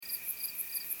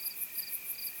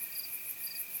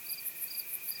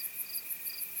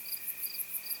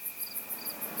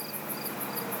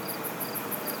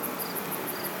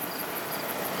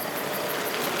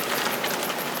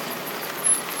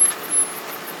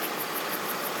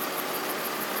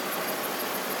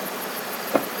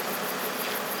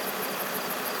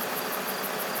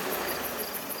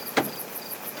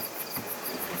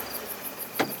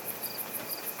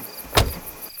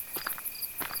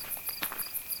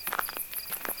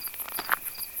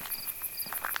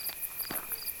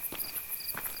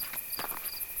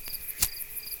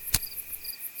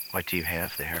What do you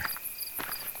have there?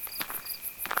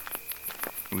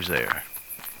 Who's there?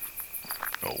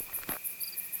 Oh,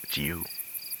 it's you.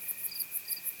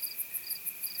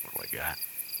 What do I got?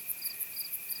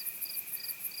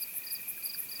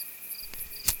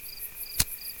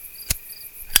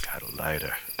 I got a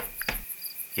lighter.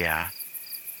 Yeah.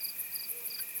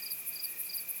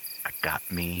 I got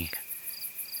me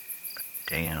a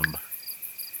damn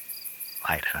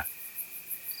lighter.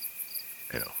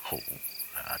 And a whole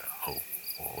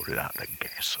lot of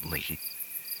gasoline.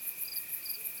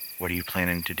 What are you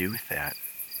planning to do with that?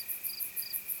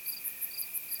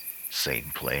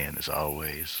 Same plan as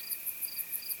always.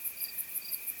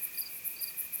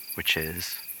 Which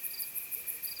is,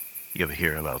 you ever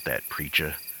hear about that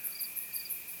preacher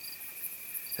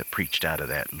that preached out of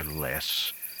that little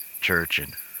ass church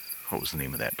in, what was the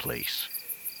name of that place?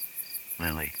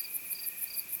 Lily.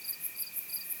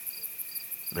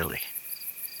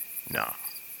 No.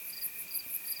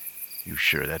 You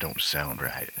sure that don't sound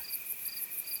right?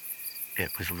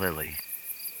 It was Lily.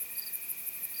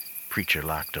 Preacher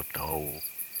locked up the whole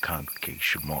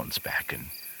congregation once back in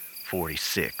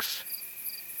 46.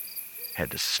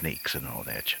 Had the snakes and all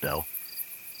that, you know.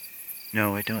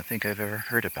 No, I don't think I've ever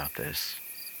heard about this.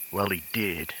 Well, he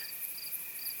did.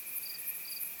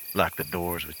 Locked the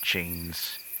doors with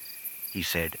chains. He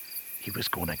said he was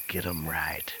gonna get 'em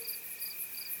right.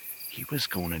 He was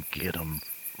gonna get 'em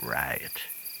right.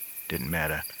 Didn't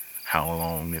matter how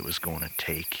long it was gonna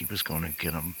take. He was gonna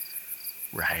get 'em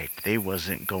right. They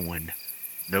wasn't going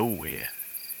nowhere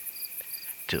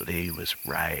till they was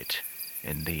right,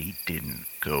 and they didn't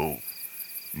go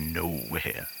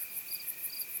nowhere.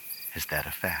 Is that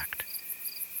a fact?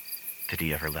 Did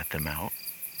he ever let them out?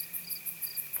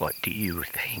 What do you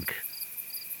think?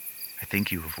 I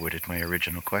think you avoided my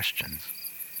original questions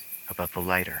about the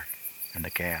lighter and the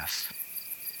gas.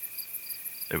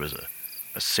 There was a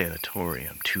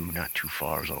sanatorium not too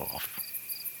far off.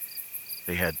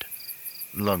 They had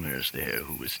lungers there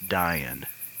who was dying,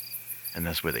 and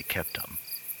that's where they kept them.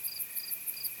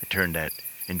 They turned that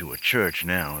into a church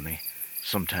now, and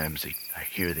I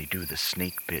hear they do the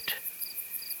snake bit.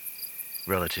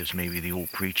 Relatives, maybe the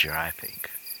old preacher, I think.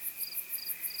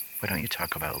 Why don't you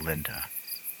talk about Linda?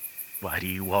 Why do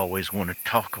you always want to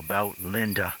talk about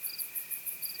Linda?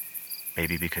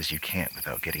 Maybe because you can't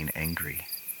without getting angry.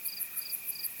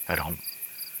 I don't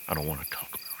want to talk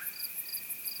about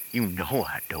it. You know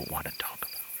I don't want to talk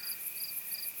about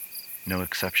it. No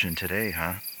exception today,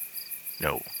 huh?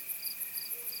 No.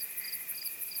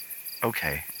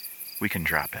 Okay, we can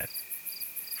drop it.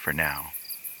 For now.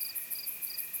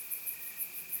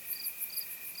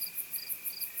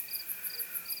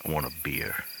 I want a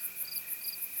beer.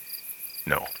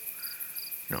 No,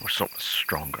 something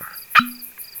stronger.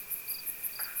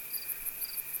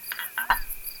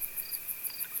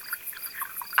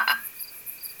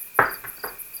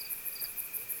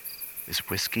 Is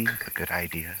whiskey a good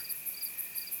idea?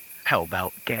 How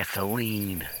about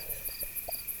gasoline?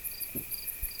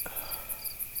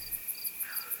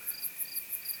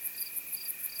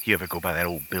 You ever go by that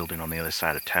old building on the other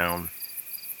side of town?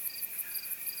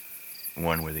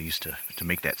 One where they used to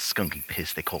make that skunky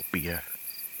piss they call beer.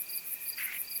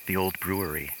 The old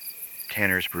brewery,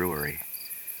 Tanner's Brewery,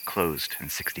 closed in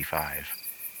 65.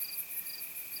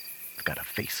 It's got a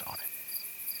face on it.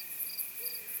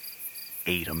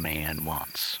 Ate a man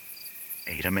once.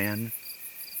 Ate a man?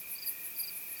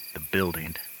 The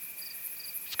building.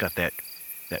 It's got that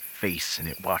face, and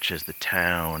it watches the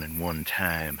town, and one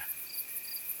time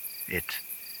it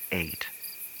ate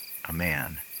a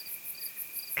man.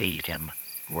 Ate him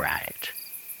right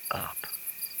up.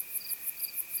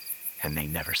 And they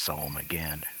never saw him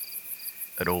again.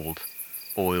 That old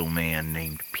oil man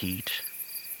named Pete,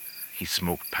 he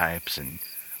smoked pipes and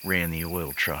ran the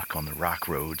oil truck on the rock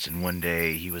roads, and one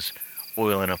day he was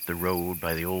oiling up the road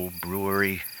by the old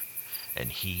brewery,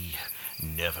 and he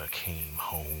never came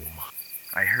home.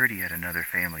 I heard he had another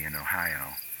family in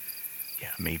Ohio.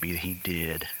 Yeah, maybe he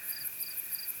did.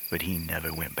 But he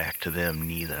never went back to them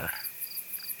neither.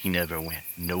 He never went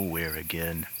nowhere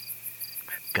again.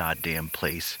 That goddamn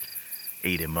place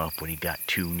ate him up when he got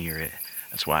too near it.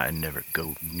 That's why I never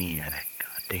go near that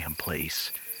goddamn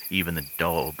place. Even the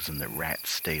dogs and the rats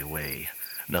stay away.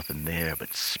 Nothing there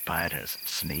but spiders and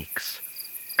snakes,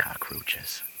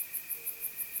 cockroaches.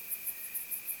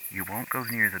 You won't go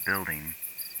near the building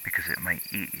because it might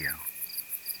eat you.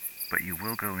 But you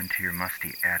will go into your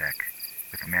musty attic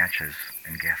with matches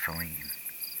and gasoline.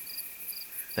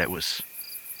 That was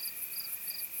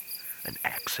an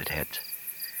accident.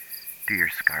 Do your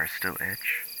scars still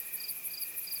itch?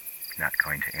 Not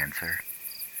going to answer.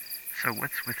 So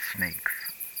what's with snakes?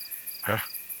 Huh?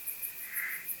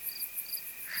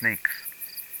 Snakes.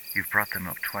 You've brought them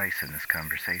up twice in this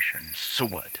conversation. So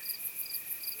what?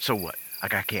 So what?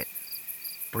 Like I can't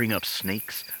bring up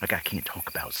snakes? Like I can't talk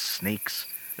about snakes?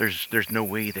 There's no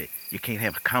way that you can't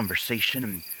have a conversation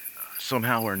and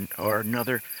somehow or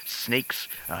another snakes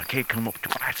can't come up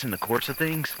twice in the course of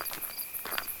things?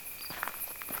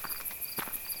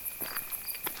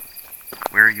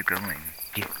 Where are you going?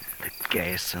 Get the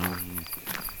gasoline.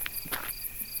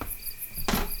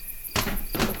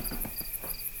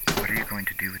 What are you going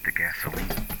to do with the gasoline?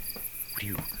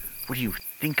 What do you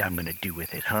think I'm gonna do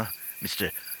with it, huh?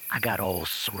 Mister, I got all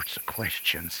sorts of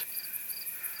questions.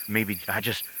 Maybe I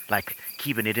just like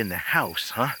keeping it in the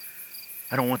house, huh?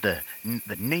 I don't want the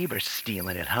neighbors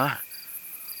stealing it, huh?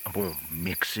 I won't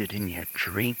mix it in your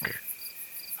drink,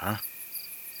 huh?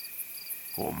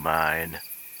 Or mine.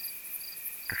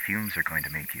 The fumes are going to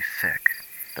make you sick.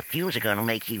 The fumes are gonna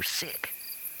make you sick.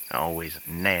 Always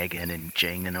nagging and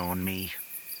janging on me.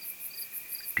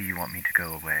 Do you want me to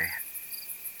go away?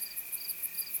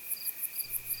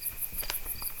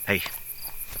 Hey,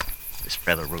 this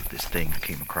fella wrote this thing I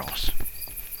came across.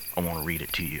 I want to read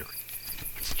it to you.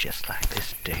 It's just like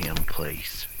this damn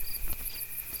place.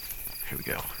 Here we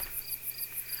go.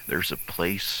 There's a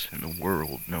place in the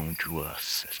world known to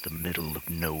us as the middle of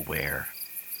nowhere.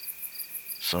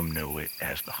 Some know it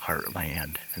as the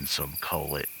heartland, and some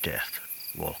call it death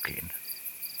walking,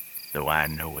 though I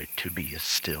know it to be as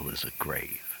still as a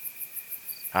grave.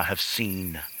 I have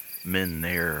seen men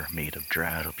there made of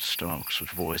dried up stalks with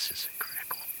voices that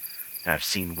crackle. I've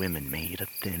seen women made of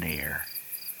thin air.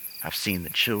 I've seen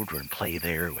the children play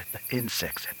there with the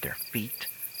insects at their feet,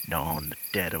 gnawing the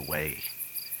dead away.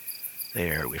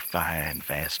 There we find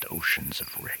vast oceans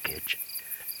of wreckage.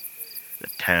 The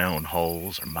town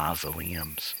halls are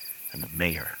mausoleums, and the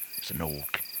mayor is an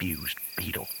old confused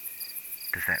beetle.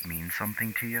 Does that mean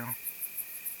something to you?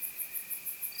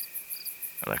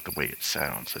 I like the way it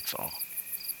sounds, that's all.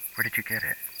 Where did you get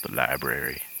it? The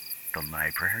library. The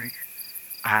library?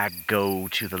 I go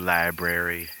to the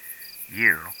library.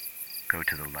 You go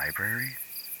to the library?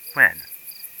 When?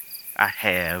 I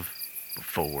have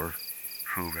before.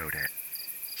 Who wrote it?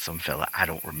 Some fella I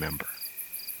don't remember.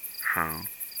 Who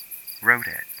wrote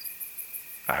it?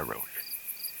 I wrote it.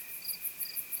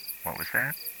 What was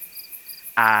that?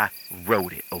 I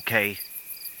wrote it, okay?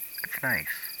 It's nice.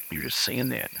 You're just saying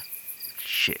that.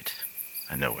 Shit.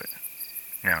 I know it.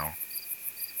 No.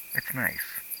 It's nice.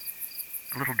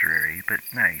 A little dreary, but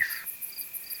nice.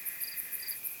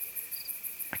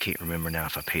 I can't remember now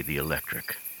if I paid the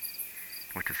electric.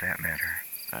 What does that matter?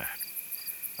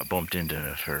 I bumped into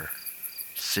her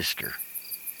sister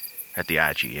at the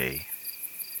IGA.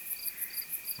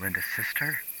 Linda's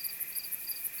sister?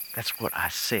 That's what I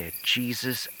said.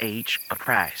 Jesus H.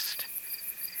 Christ.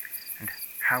 And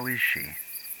how is she?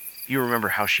 You remember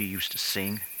how she used to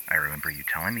sing? I remember you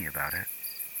telling me about it.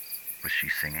 Was she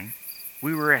singing?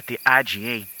 We were at the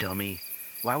IGA, dummy.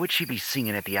 Why would she be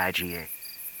singing at the IGA?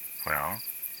 Well,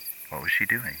 what was she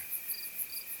doing?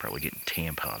 Probably getting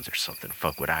tampons or something.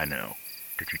 Fuck would I know.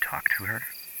 Did you talk to her?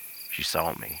 She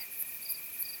saw me.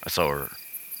 I saw her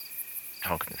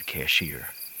talking to the cashier.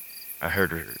 I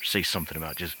heard her say something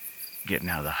about just getting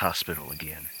out of the hospital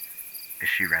again. Is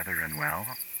she rather unwell?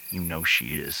 You know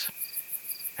she is.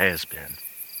 Has been.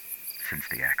 Since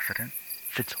the accident?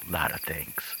 Fits a lot of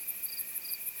things.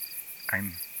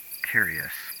 I'm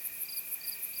curious.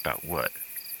 About what?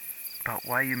 About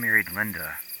why you married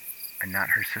Linda and not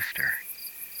her sister.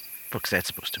 What's that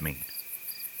supposed to mean?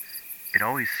 It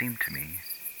always seemed to me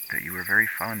that you were very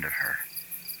fond of her.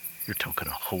 You're talking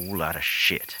a whole lot of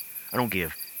shit. I don't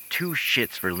give two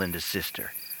shits for Linda's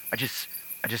sister. I just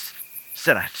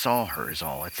said I saw her is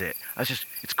all. That's it.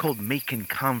 It's called making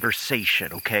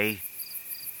conversation, okay?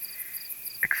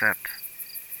 Except,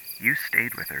 you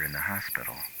stayed with her in the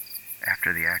hospital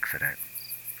after the accident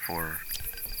for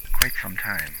quite some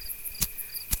time.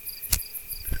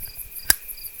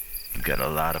 You've got a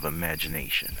lot of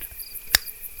imagination.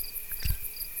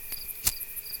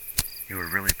 You were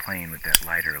really playing with that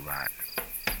lighter a lot.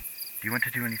 Do you want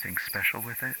to do anything special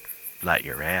with it? Light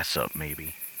your ass up,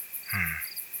 maybe.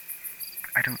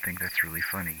 I don't think that's really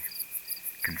funny,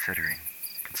 considering.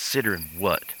 Considering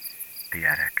what? The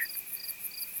attic.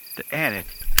 The attic?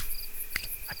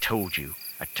 I told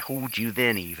you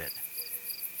then even.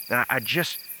 That I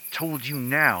just told you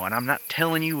now, and I'm not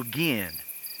telling you again.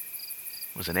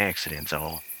 It was an accident's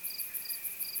all.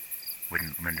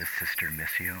 Wouldn't Linda's sister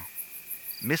miss you?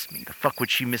 Miss me? The fuck would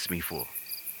she miss me for?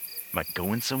 Am I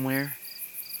going somewhere?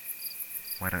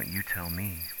 Why don't you tell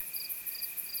me?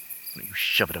 Why don't you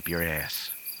shove it up your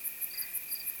ass?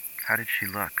 How did she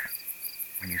look?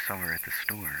 when you saw her at the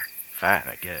store? Fine,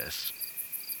 I guess.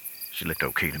 She looked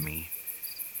okay to me.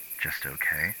 Just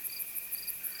okay?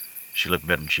 She looked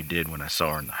better than she did when I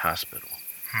saw her in the hospital.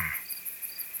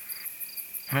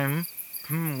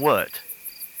 What?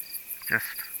 Just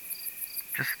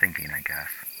thinking, I guess.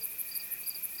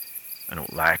 I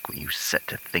don't like when you set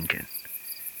to thinking.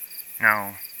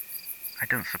 No, I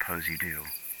don't suppose you do.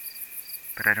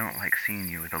 But I don't like seeing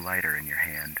you with a lighter in your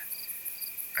hand.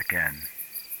 Again.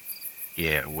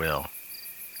 Yeah, well,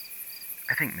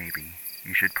 I think maybe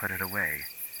you should put it away.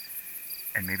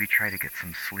 And maybe try to get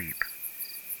some sleep.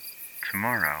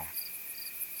 Tomorrow.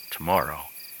 tomorrow.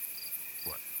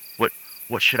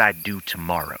 What should I do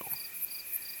tomorrow?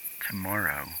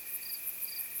 Tomorrow.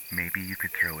 Maybe you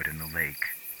could throw it in the lake.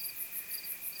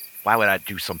 Why would I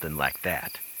do something like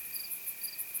that?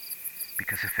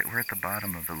 Because if it were at the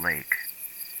bottom of the lake,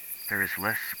 there is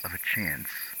less of a chance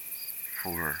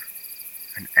for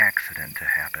an accident to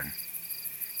happen.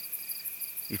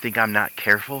 You think I'm not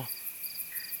careful?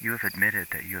 You have admitted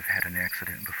that you have had an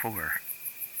accident before.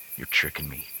 You're tricking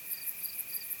me.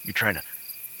 You're trying to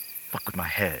fuck with my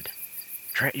head.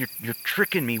 You're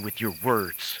tricking me with your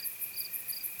words.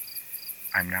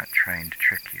 I'm not trying to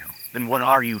trick you. Then what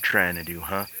are you trying to do,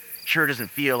 huh? Sure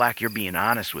doesn't feel like you're being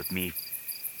honest with me.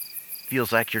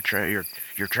 Feels like you're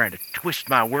trying to twist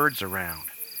my words around.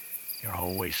 You're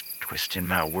always twisting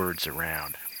my words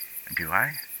around. Do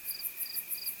I?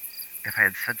 If I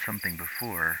had said something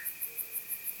before,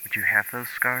 would you have those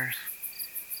scars?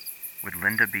 Would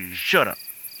Linda be... Shut up.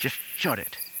 Just shut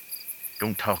it.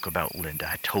 Don't talk about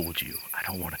Linda. I told you. I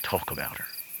don't want to talk about her.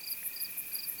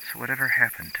 So whatever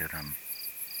happened to them?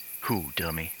 Who,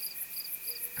 dummy?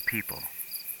 The people.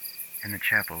 In the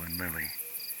chapel in Lily.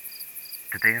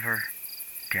 Did they ever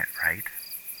get right?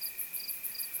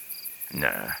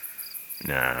 Nah.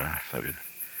 The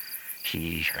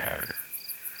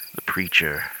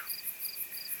preacher,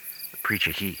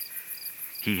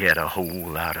 he had a whole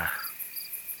lot of...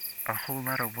 A whole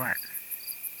lot of what?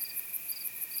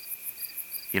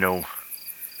 You know,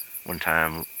 one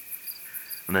time,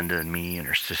 Linda and me and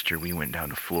her sister, we went down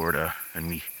to Florida, and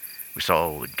we saw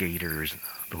all the gators,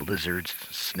 the lizards,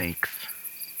 the snakes.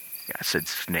 Yeah, I said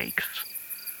snakes.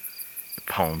 The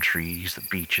palm trees, the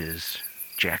beaches,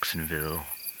 Jacksonville.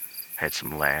 Had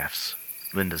some laughs.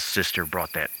 Linda's sister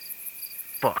brought that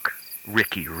fuck,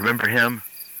 Ricky, remember him?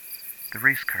 The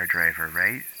race car driver,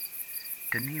 right?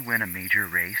 Didn't he win a major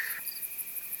race?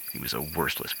 He was a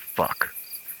worthless fuck.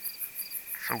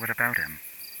 So what about him?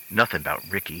 Nothing about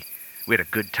Ricky. We had a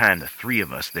good time, the three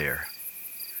of us there.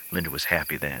 Linda was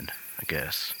happy then, I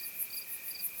guess.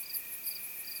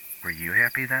 Were you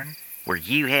happy then? Were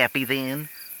you happy then?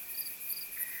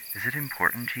 Is it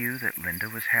important to you that Linda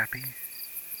was happy?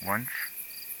 Once?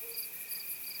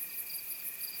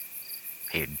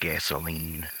 Had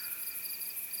gasoline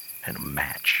and a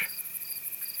match.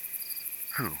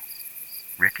 Who?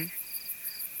 Ricky?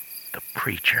 The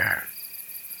preacher.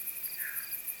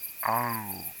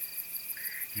 Oh,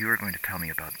 you are going to tell me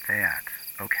about that.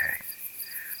 Okay.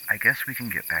 I guess we can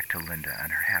get back to Linda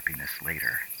and her happiness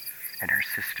later. And her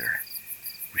sister.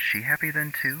 Was she happy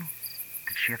then too?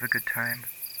 Did she have a good time?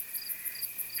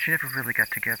 She never really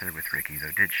got together with Ricky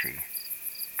though, did she?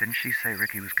 Didn't she say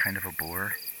Ricky was kind of a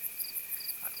bore?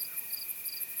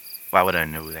 Why would I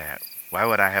know that? Why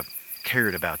would I have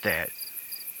cared about that?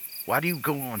 Why do you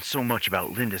go on so much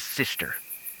about Linda's sister?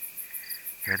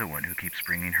 You're the one who keeps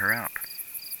bringing her up.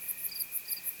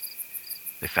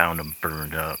 They found him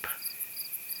burned up.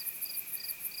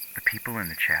 The people in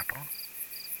the chapel?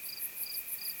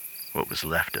 What was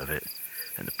left of it.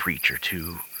 And the preacher,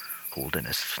 too, holding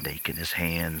a snake in his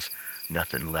hands.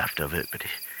 Nothing left of it but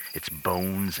its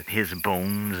bones and his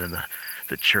bones, and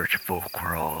the church folk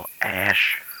were all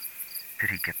ash. Did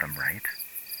he get them right?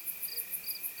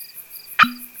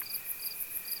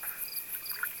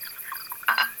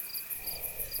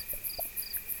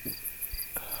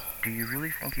 Do you really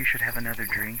think you should have another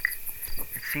drink?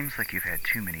 It seems like you've had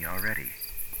too many already.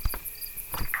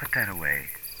 Put that away.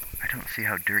 I don't see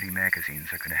how dirty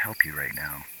magazines are going to help you right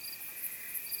now.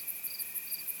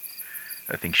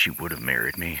 I think she would have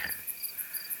married me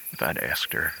if I'd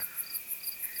asked her.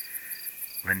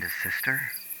 Linda's sister?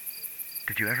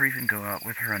 Did you ever even go out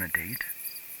with her on a date?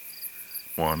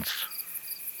 Once.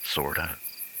 Sorta.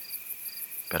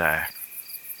 But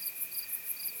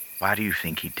why do you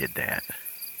think he did that?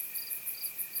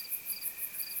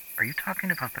 Are you talking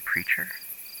about the preacher?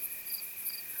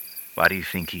 Why do you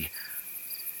think he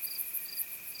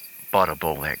bought up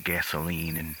all that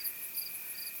gasoline and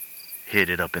hid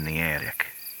it up in the attic?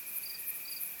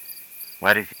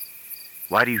 Why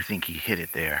do you think he hid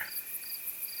it there?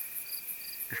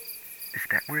 Is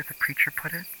that where the preacher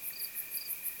put it?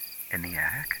 In the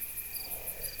attic?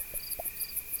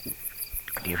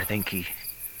 Do you think he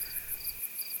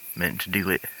meant to do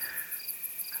it?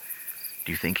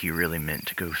 Do you think he really meant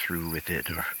to go through with it,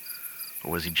 or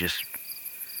was he just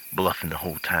bluffing the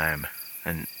whole time,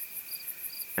 and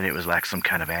it was like some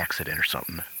kind of accident or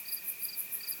something?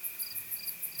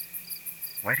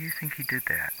 Why do you think he did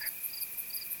that?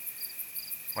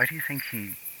 Why do you think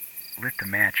he lit the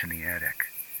match in the attic?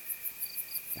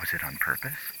 Was it on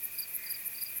purpose?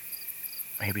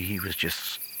 Maybe he was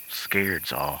just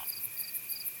scared's all.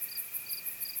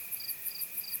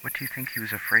 What do you think he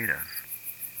was afraid of?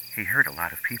 He hurt a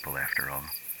lot of people, after all.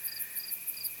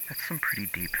 That's some pretty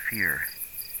deep fear.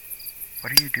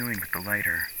 What are you doing with the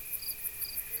lighter?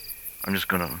 I'm just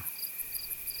gonna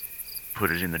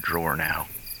put it in the drawer now.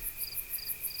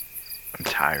 I'm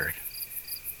tired.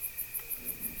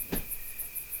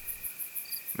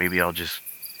 Maybe I'll just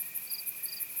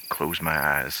close my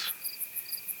eyes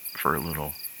for a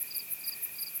little.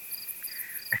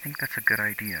 I think that's a good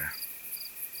idea.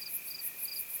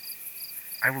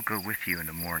 I will go with you in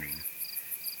the morning.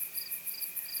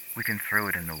 We can throw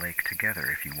it in the lake together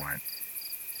if you want.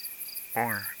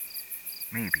 Or,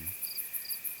 maybe,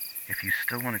 if you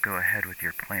still want to go ahead with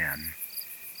your plan,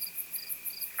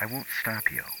 I won't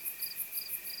stop you.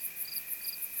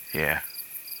 Yeah.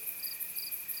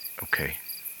 Okay.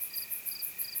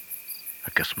 I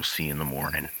guess we'll see you in the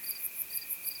morning.